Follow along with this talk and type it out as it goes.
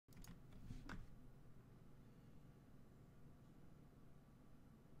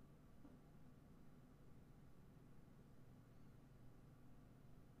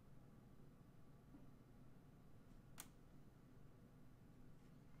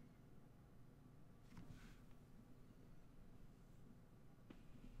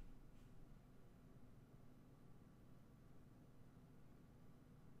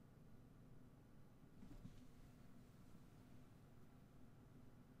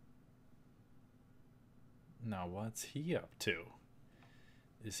Now, what's he up to?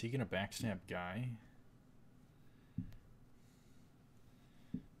 Is he gonna backstab Guy?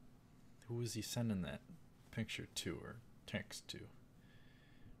 Who is he sending that picture to or text to?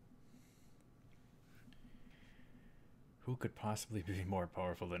 Who could possibly be more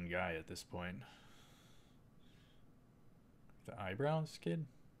powerful than Guy at this point? The Eyebrows kid?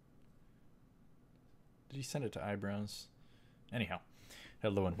 Did he send it to Eyebrows? Anyhow,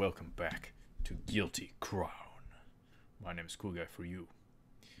 hello and welcome back to Guilty Crown. My name is Cool Guy for you.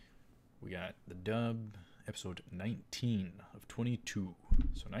 We got the dub, episode 19 of 22.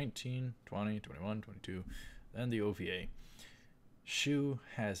 So 19, 20, 21, 22, then the OVA. Shu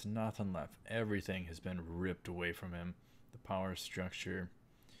has nothing left. Everything has been ripped away from him. The power structure,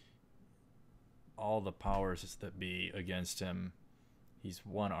 all the powers that be against him. He's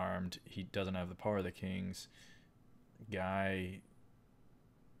one-armed. He doesn't have the power of the kings. Guy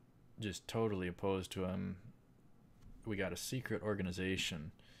just totally opposed to him. We got a secret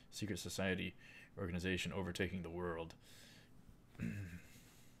organization, secret society organization overtaking the world.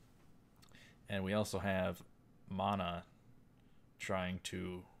 And we also have Mana trying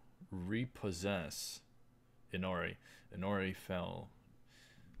to repossess Inori. Inori fell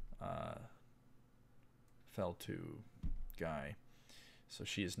to Guy, so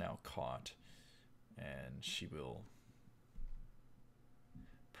she is now caught, and she will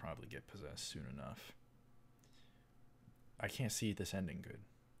probably get possessed soon enough. I can't see this ending good.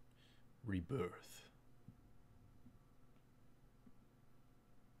 Rebirth.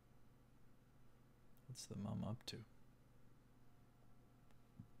 What's the mom up to?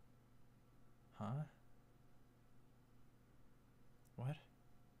 Huh? What?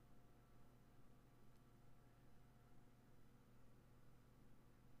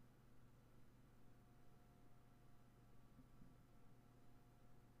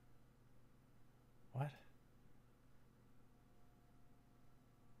 What?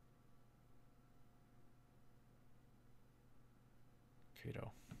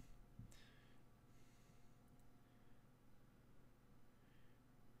 Kato.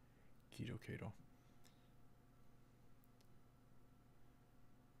 Kato.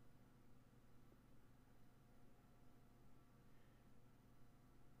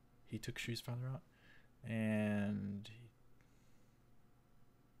 He took Shu's father out, and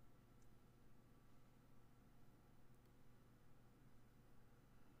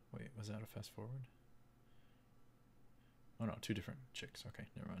wait, was that a fast forward? Oh no, two different chicks. Okay,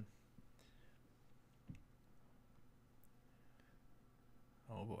 never mind.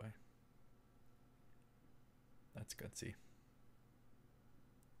 Oh boy. That's gutsy.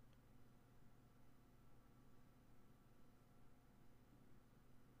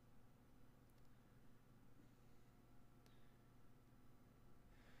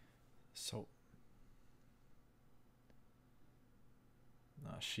 So,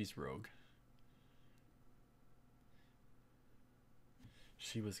 nah, she's rogue.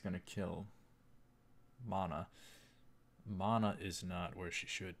 She was gonna kill Mana. Mana is not where she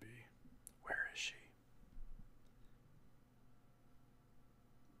should be. Where is she?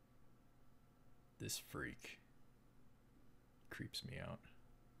 This freak creeps me out.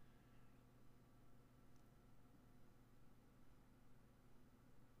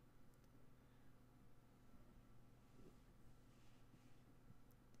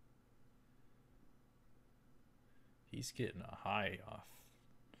 He's getting a high off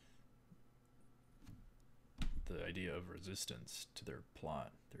the idea of resistance to their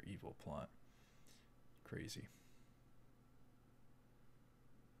plot, their evil plot. Crazy.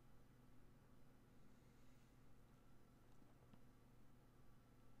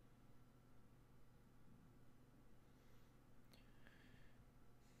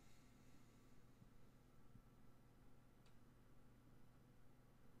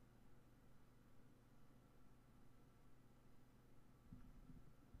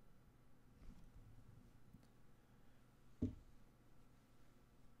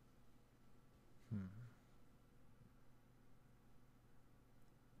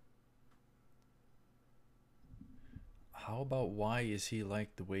 How about why is he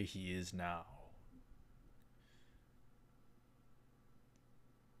like the way he is now?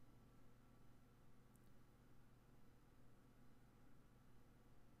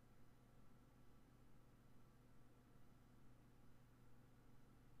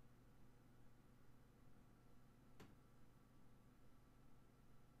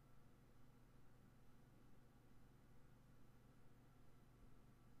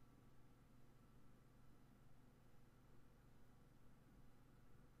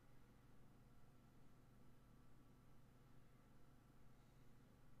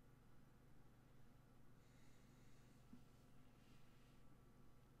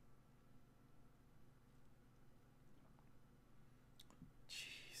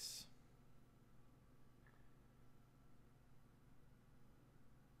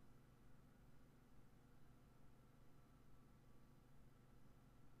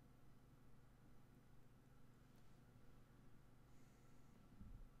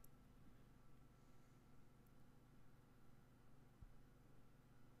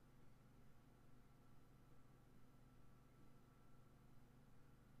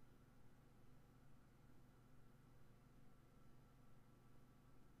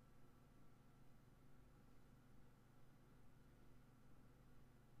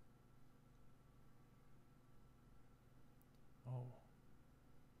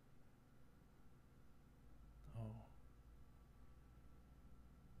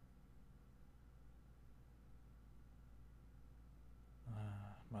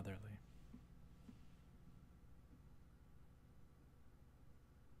 Motherly.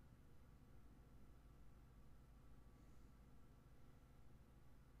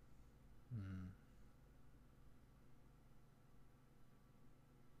 Mm.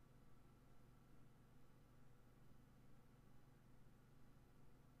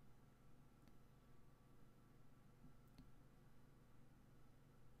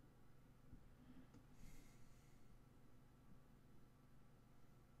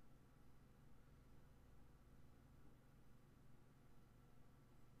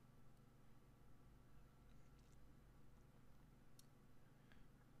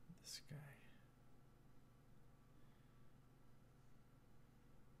 This guy.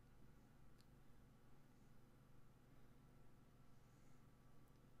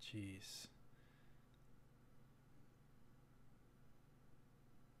 Jeez.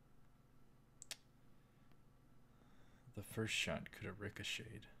 The first shot could have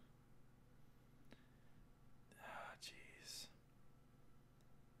ricocheted. Ah, jeez.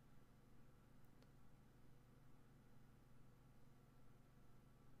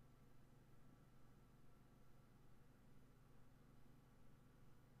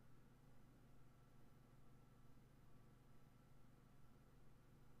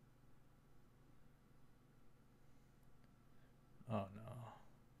 Oh no.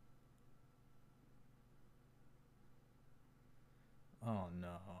 Oh no.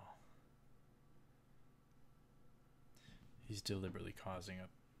 He's deliberately causing a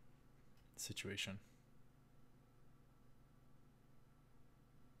situation.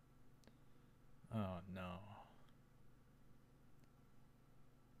 Oh no.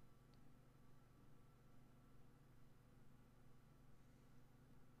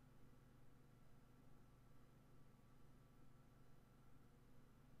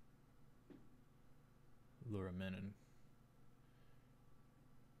 Lure him in and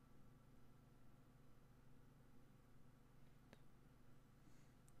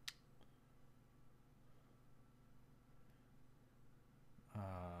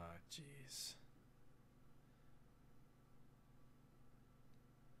jeez.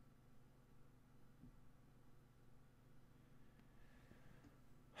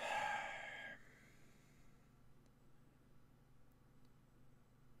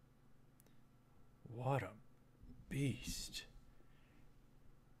 What a beast.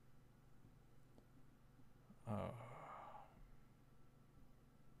 Oh.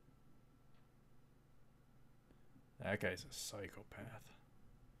 That guy's a psychopath.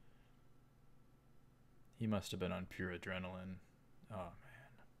 He must have been on pure adrenaline. Oh, man.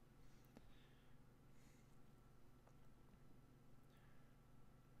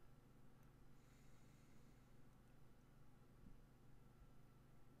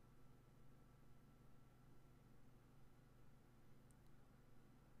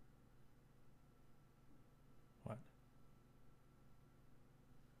 What?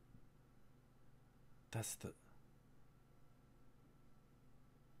 That's the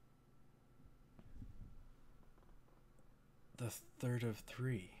third of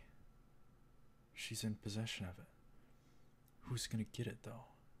three. She's in possession of it. Who's gonna get it, though?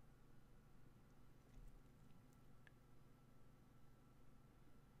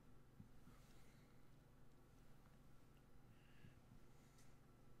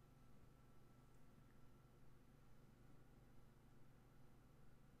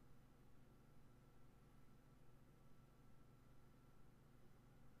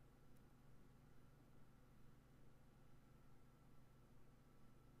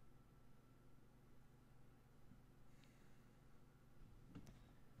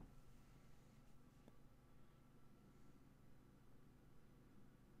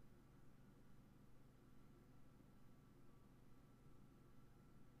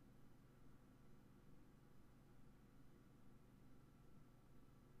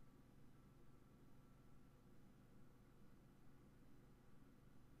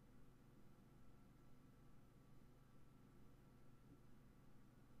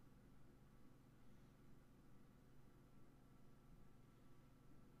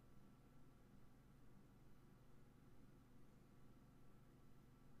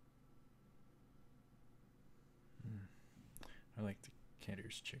 I like the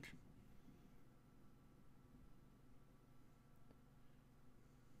Canter's chick.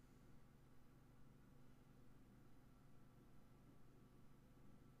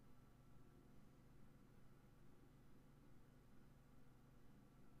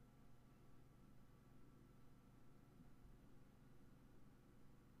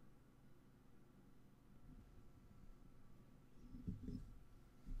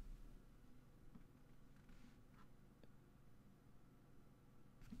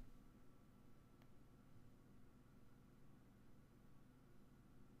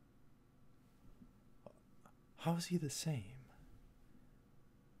 How is he the same?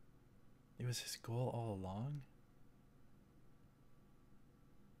 It was his goal all along?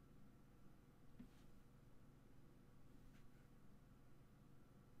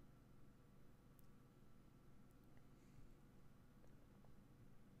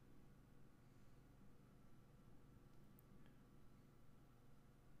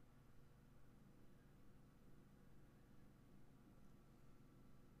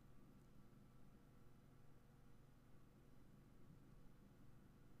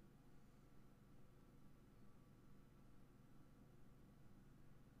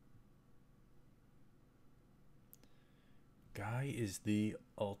 Guy is the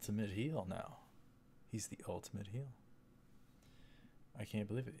ultimate heel now. He's the ultimate heel. I can't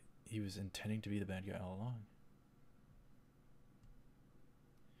believe it. He was intending to be the bad guy all along.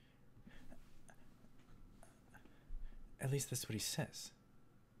 At least that's what he says.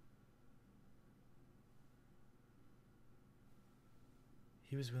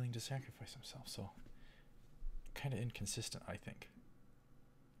 He was willing to sacrifice himself, so kind of inconsistent, I think.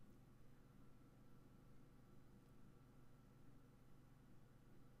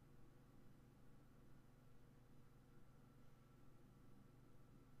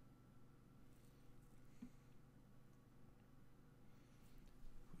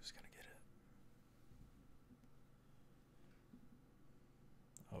 Who's gonna get it?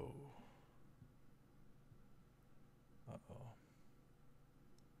 Oh. Uh-oh.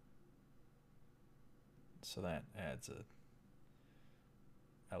 So that adds a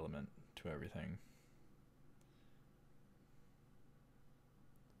element to everything.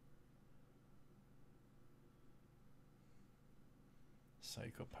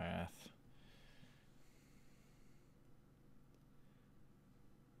 Psychopath.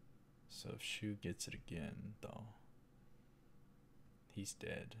 So if Shu gets it again, though, he's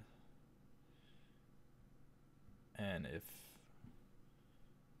dead. And if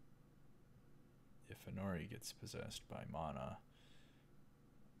Inori gets possessed by Mana,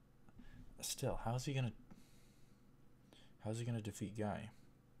 still, how's he gonna defeat Guy?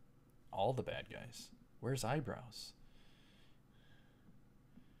 All the bad guys. Where's Eyebrows?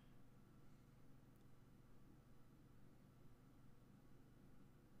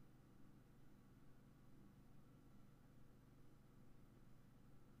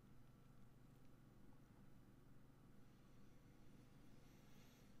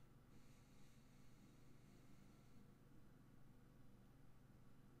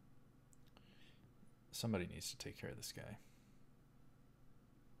 Somebody needs to take care of this guy.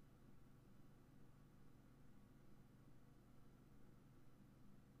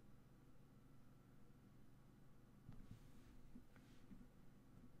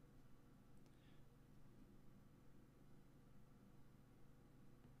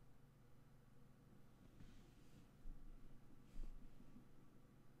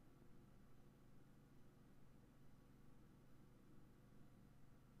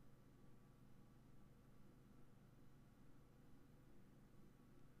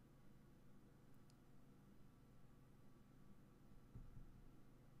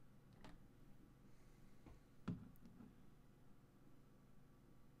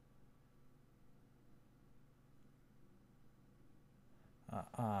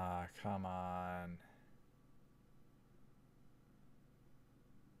 Come on.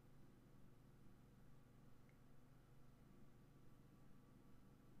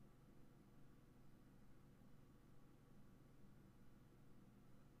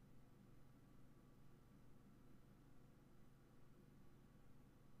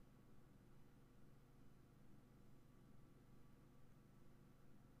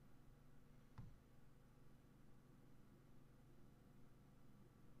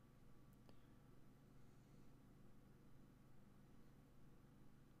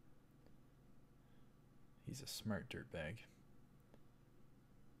 He's a smart dirtbag.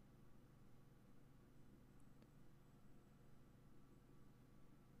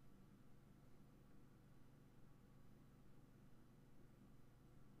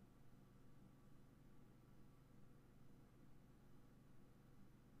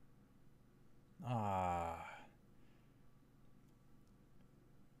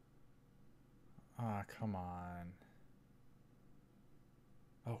 Come on.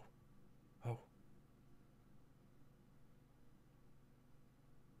 Oh. Oh.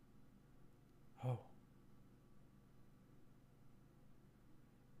 Oh.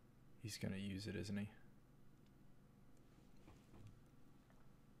 He's gonna use it, isn't he?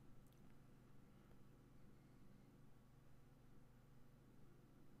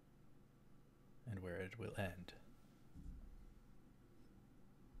 And where it will end. 。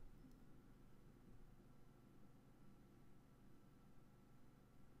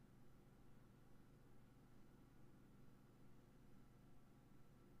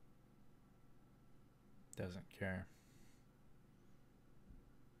Doesn't care.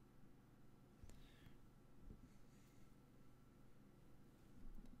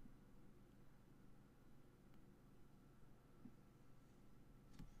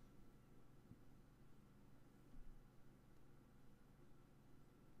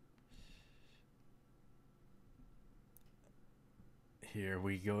 Here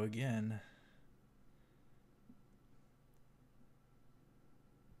we go again.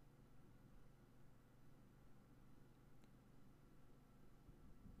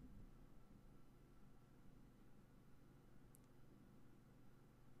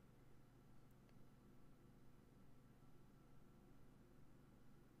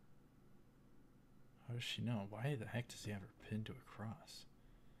 How does she know? Why the heck does he have her pinned to a cross?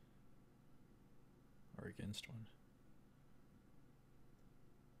 Or against one?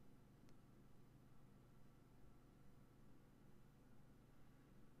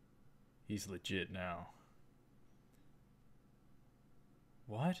 He's legit now.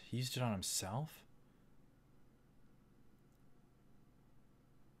 What? He used it on himself?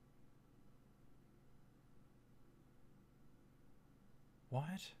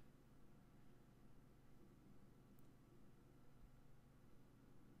 What?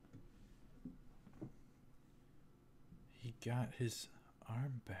 He got his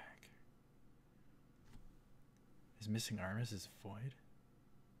arm back. His missing arm is his void?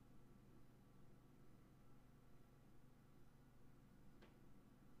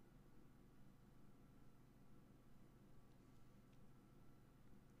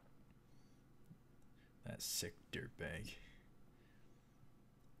 That sick dirtbag.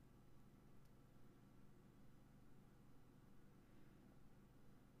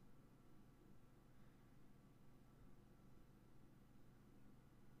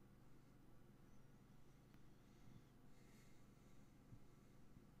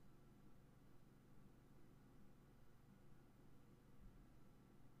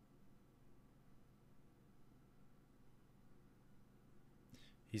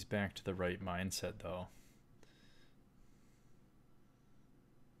 He's back to the right mindset, though.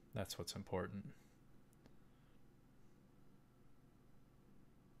 That's what's important.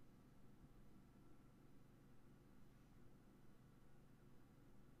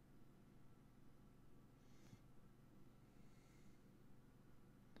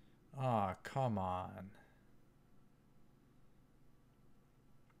 Ah, come on.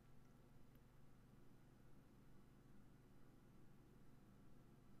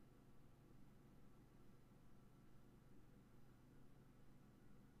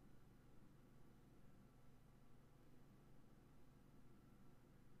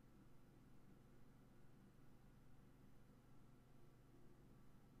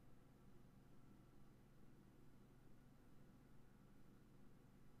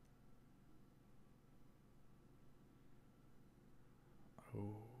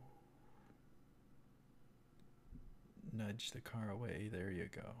 Oh. Nudge the car away. There you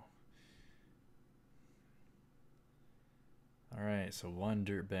go. Alright, so 1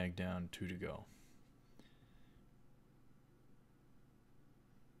 dirt bag down, 2 to go.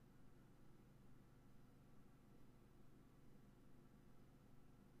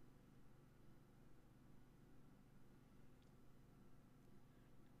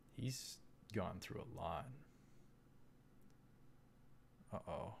 He's gone through a lot.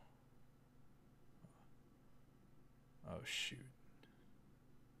 Uh-oh. Oh, shoot.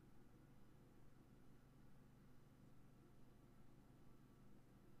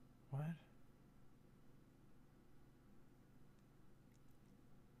 What?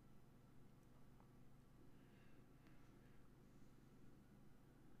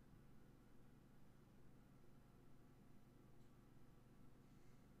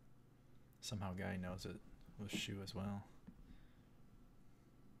 Somehow guy knows it with shoe as well.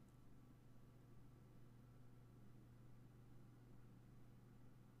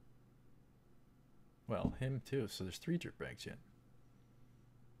 Well, him too, so there's 3 dirt bags yet.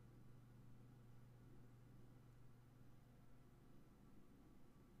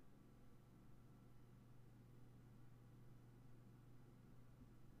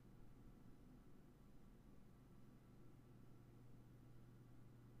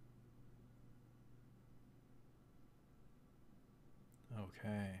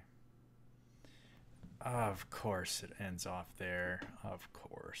 Okay. Of course it ends off there. Of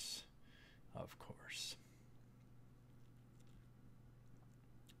course. Of course.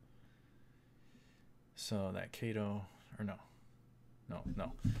 So that Kato, or no.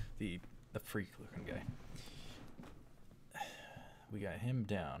 No. The freak looking guy. We got him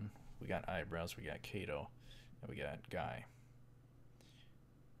down. We got eyebrows. We got Kato. And we got Guy.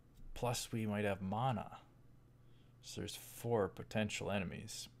 plus we might have mana. So there's 4 potential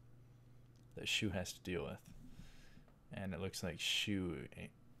enemies that Shu has to deal with. And it looks like Shu,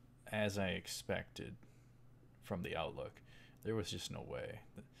 as I expected from the outlook, there was just no way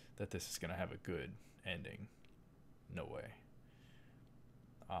that this is going to have a good ending. No way.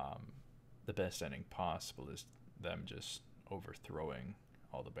 The best ending possible is them just overthrowing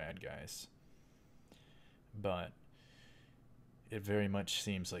all the bad guys. But it very much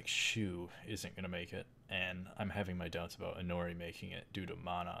seems like Shu isn't going to make it, and I'm having my doubts about Inori making it due to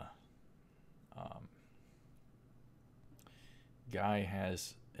mana. Guy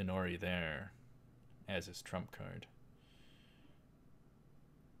has Inori there as his trump card,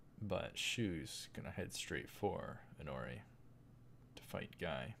 but Shu's going to head straight for Inori to fight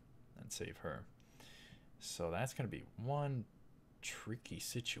Guy and save her. So that's going to be one tricky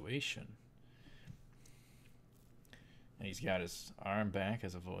situation. And he's got his arm back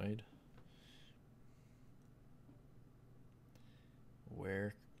as a void.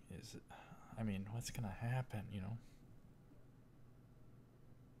 Where is it? I mean, what's going to happen, you know?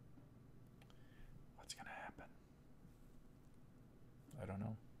 What's going to happen? I don't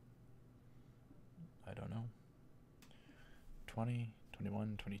know. I don't know. 20,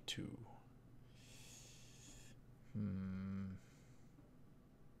 21, 22.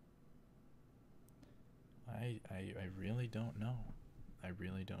 I really don't know. I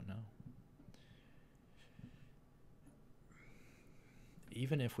really don't know.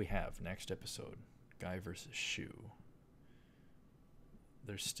 Even if we have next episode, Guy versus Shu,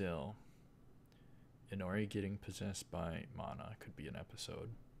 there's still Inori getting possessed by mana could be an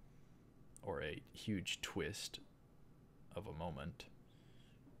episode, or a huge twist of a moment.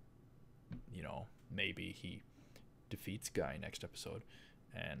 You know, maybe he defeats Guy next episode,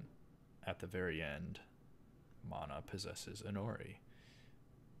 and at the very end, Mana possesses Inori.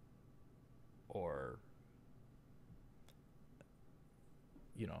 Or,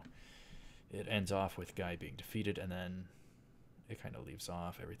 you know, it ends off with Guy being defeated, and then it kind of leaves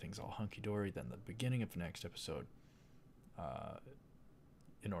off. Everything's all hunky-dory. Then the beginning of the next episode,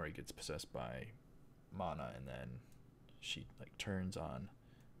 Inori gets possessed by Mana, and then she like turns on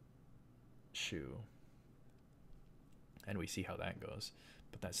Shu, and we see how that goes.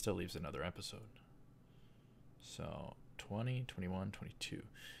 But that still leaves another episode. So 20, 21, 22.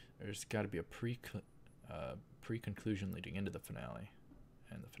 There's got to be a pre-conclusion leading into the finale,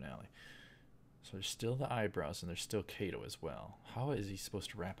 and the finale. So there's still the eyebrows, and there's still Kato as well. How is he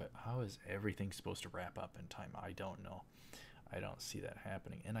supposed to wrap it? How is everything supposed to wrap up in time? I don't know. I don't see that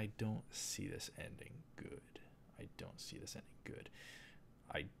happening, and I don't see this ending good. I don't see this ending good.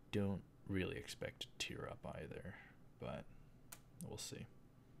 I don't really expect to tear up either, but we'll see.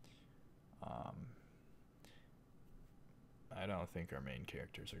 I don't think our main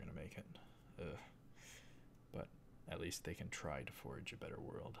characters are going to make it. But at least they can try to forge a better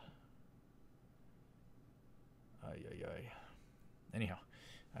world. Anyhow,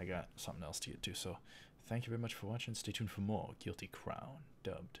 I got something else to get to, so thank you very much for watching. Stay tuned for more Guilty Crown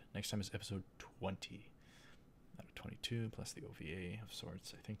dubbed. Next time is episode 20 out of 22 plus the OVA of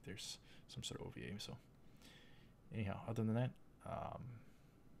sorts. I think there's some sort of OVA. So anyhow, other than that,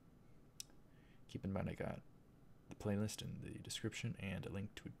 keep in mind I got the playlist in the description and a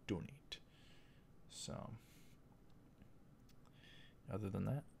link to donate. So other than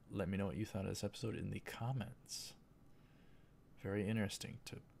that, let me know what you thought of this episode in the comments. Very interesting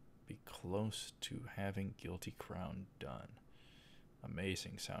to be close to having Guilty Crown done.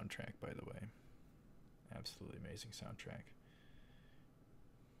 Amazing soundtrack, by the way. Absolutely amazing soundtrack.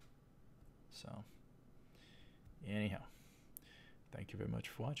 So, anyhow, thank you very much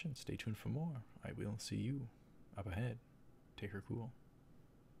for watching. Stay tuned for more. I will see you up ahead. Take her cool.